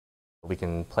We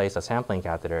can place a sampling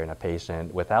catheter in a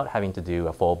patient without having to do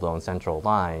a full-blown central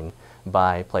line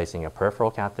by placing a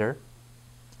peripheral catheter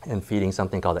and feeding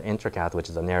something called an intracath, which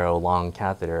is a narrow, long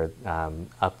catheter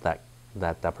up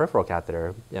that peripheral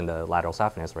catheter in the lateral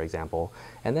saphenous, for example,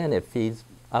 and then it feeds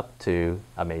up to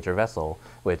a major vessel,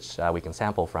 which we can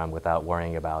sample from without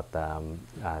worrying about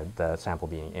the sample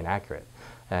being inaccurate.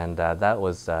 And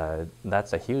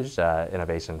that's a huge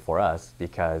innovation for us,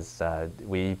 because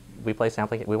we place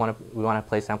sampling. We want to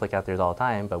place sampling catheters all the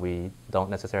time, but we don't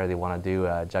necessarily want to do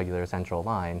a jugular central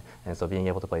line. And so being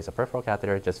able to place a peripheral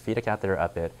catheter, just feed a catheter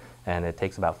up it, and it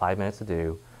takes about 5 minutes to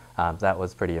do, that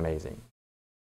was pretty amazing.